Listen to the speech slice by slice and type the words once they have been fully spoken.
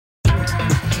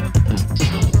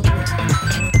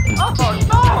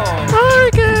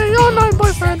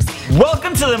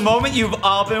Welcome to the moment you've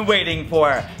all been waiting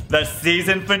for, the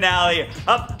season finale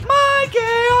of My Gay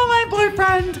Online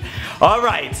Boyfriend.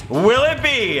 Alright, will it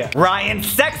be Ryan's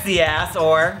sexy ass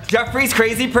or Jeffrey's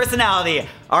crazy personality?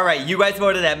 Alright, you guys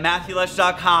voted at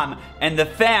MatthewLush.com and the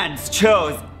fans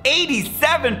chose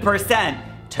 87%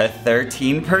 to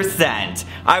 13%.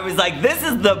 I was like, this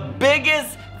is the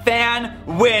biggest fan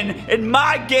win in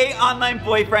My Gay Online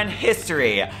Boyfriend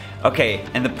history. Okay,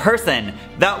 and the person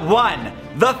that won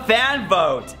the fan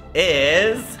vote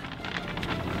is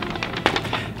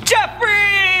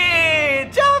Jeffrey!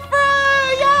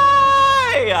 Jeffrey!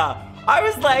 Yay! I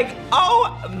was like,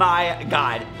 oh my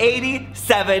god,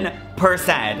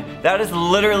 87%. That is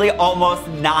literally almost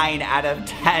 9 out of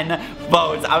 10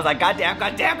 votes. I was like, goddamn,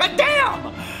 goddamn,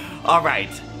 goddamn! Alright,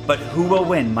 but who will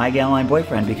win My Gay Online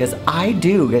Boyfriend? Because I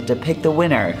do get to pick the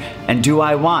winner. And do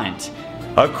I want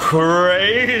a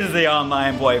crazy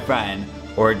online boyfriend?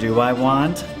 Or do I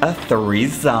want a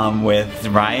threesome with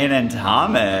Ryan and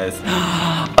Thomas?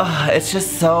 It's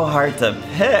just so hard to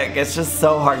pick. It's just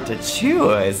so hard to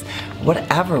choose.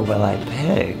 Whatever will I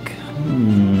pick?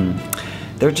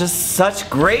 They're just such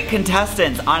great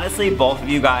contestants. Honestly, both of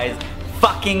you guys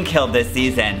fucking killed this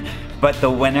season. But the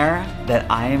winner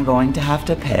that I am going to have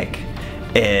to pick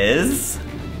is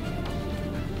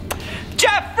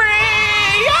Jeffrey!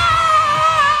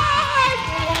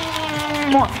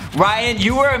 Ryan,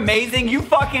 you were amazing. You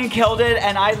fucking killed it,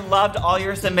 and I loved all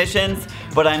your submissions.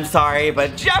 But I'm sorry,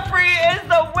 but Jeffrey is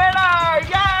the winner!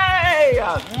 Yay!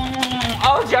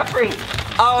 Oh, Jeffrey.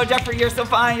 Oh, Jeffrey, you're so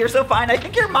fine. You're so fine. I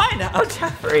think you're mine. Oh,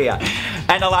 Jeffrey.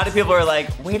 And a lot of people are like,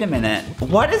 wait a minute.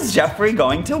 What is Jeffrey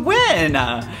going to win?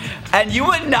 And you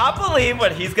would not believe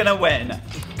what he's gonna win.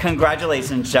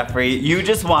 Congratulations, Jeffrey. You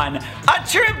just won a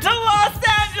trip to Los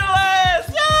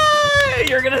Angeles! Yay!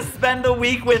 You're gonna spend the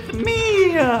week with me.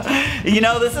 You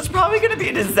know, this is probably gonna be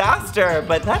a disaster,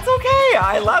 but that's okay.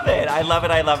 I love it. I love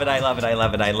it. I love it. I love it. I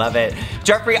love it. I love it.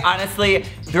 Jeffrey, honestly,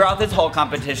 throughout this whole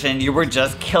competition, you were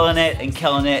just killing it and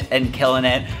killing it and killing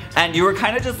it. And you were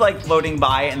kind of just like floating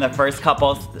by in the first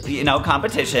couple, you know,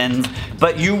 competitions,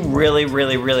 but you really,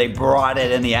 really, really brought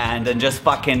it in the end and just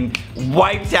fucking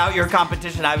wiped out your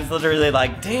competition. I was literally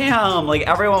like, damn, like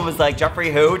everyone was like,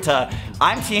 Jeffrey who to,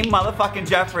 I'm team motherfucking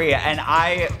Jeffrey. And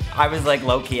I was like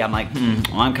low key, I'm like,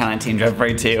 well, I'm kind of team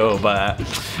Jeffrey too, but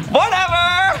whatever.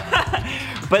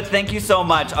 But thank you so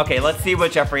much. Okay, let's see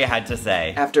what Jeffrey had to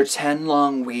say. After 10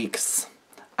 long weeks,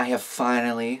 I have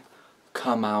finally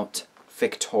come out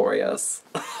victorious.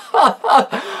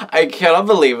 I cannot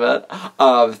believe it.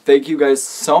 Thank you guys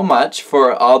so much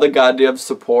for all the goddamn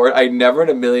support. I never in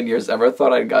a million years ever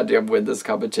thought I'd goddamn win this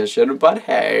competition, but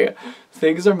hey,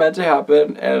 things are meant to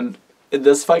happen, and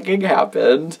this fucking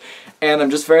happened. And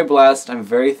I'm just very blessed. I'm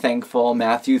very thankful.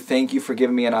 Matthew, thank you for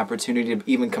giving me an opportunity to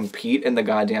even compete in the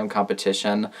goddamn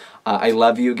competition. I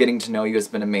love you. Getting to know you has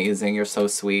been amazing. You're so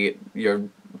sweet. You're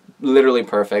literally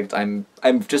perfect. I'm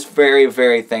just very,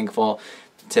 very thankful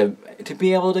to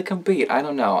be able to compete. I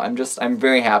don't know. I'm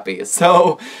very happy.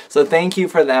 So thank you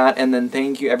for that, and then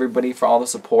thank you everybody for all the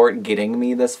support getting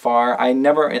me this far. I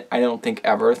don't think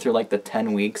ever through like the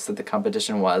 10 weeks that the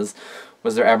competition was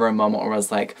there ever a moment where I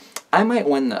was like, I might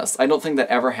win this. I don't think that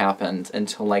ever happened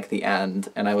until like the end,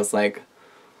 and I was like,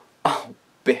 oh,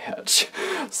 bitch.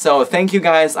 So thank you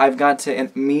guys. I've got to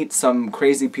meet some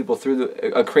crazy people through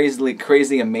the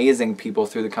crazy amazing people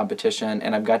through the competition,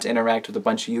 and I've got to interact with a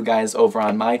bunch of you guys over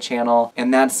on my channel,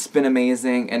 and that's been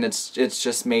amazing, and it's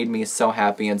just made me so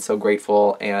happy and so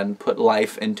grateful and put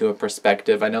life into a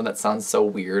perspective. I know that sounds so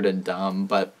weird and dumb,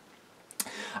 but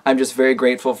I'm just very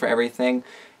grateful for everything,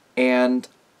 and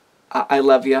I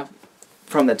love you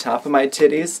from the top of my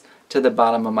titties to the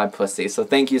bottom of my pussy. So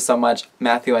thank you so much.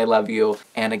 Matthew, I love you.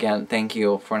 And again, thank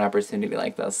you for an opportunity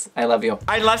like this. I love you.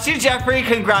 I love you, Jeffrey.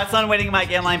 Congrats on winning My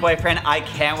Gay Online Boyfriend. I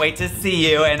can't wait to see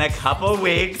you in a couple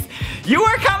weeks. You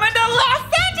are coming to Los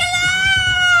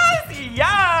Angeles!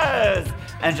 Yes!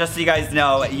 And just so you guys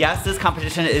know, yes, this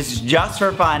competition is just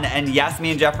for fun, and yes,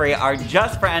 me and Jeffrey are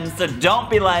just friends, so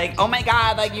don't be like, oh my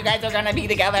god, like you guys are gonna be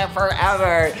together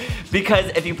forever.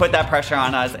 Because if you put that pressure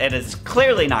on us, it is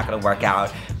clearly not gonna work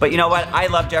out. But you know what? I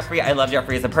love Jeffrey. I love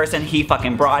Jeffrey as a person. He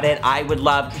fucking brought it. I would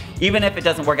love, even if it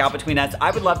doesn't work out between us, I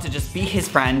would love to just be his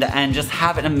friend and just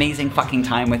have an amazing fucking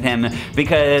time with him,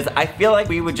 because I feel like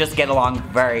we would just get along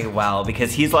very well,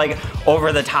 because he's like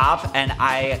over the top, and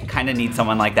I kind of need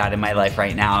someone like that in my life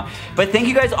right now. But thank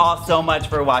you guys all so much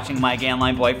for watching My Gay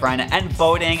Online Boyfriend and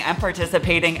voting and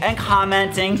participating and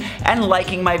commenting and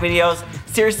liking my videos.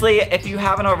 Seriously, if you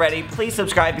haven't already, please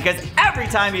subscribe, because every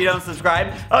time you don't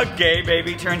subscribe, a gay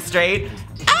baby turns straight.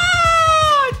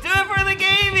 Ah! Do it for the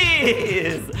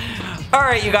gabies!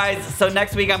 Alright, you guys, so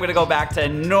next week I'm gonna go back to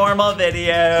normal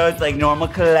videos, like normal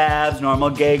collabs, normal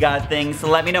gay god things. So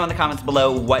let me know in the comments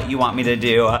below what you want me to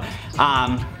do.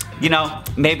 You know,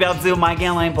 maybe I'll do My Gay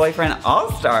Online Boyfriend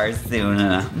All-Stars soon.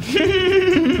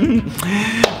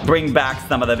 Bring back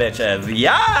some of the bitches.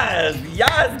 Yes!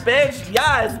 Yes, bitch!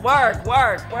 Yes! Work,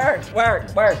 work, work,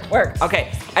 work, work, work.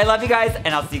 Okay, I love you guys,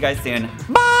 and I'll see you guys soon.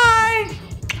 Bye!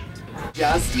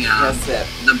 Just Yeah, kiss it.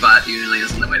 the butt usually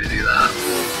isn't the way to do that.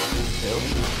 Really?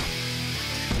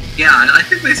 Yeah, I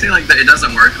think they say like that it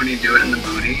doesn't work when you do it in the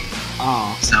booty.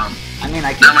 Oh. So I mean,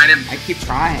 I that might have, keep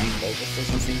trying, but it just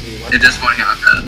doesn't seem to be working. it just won't happen.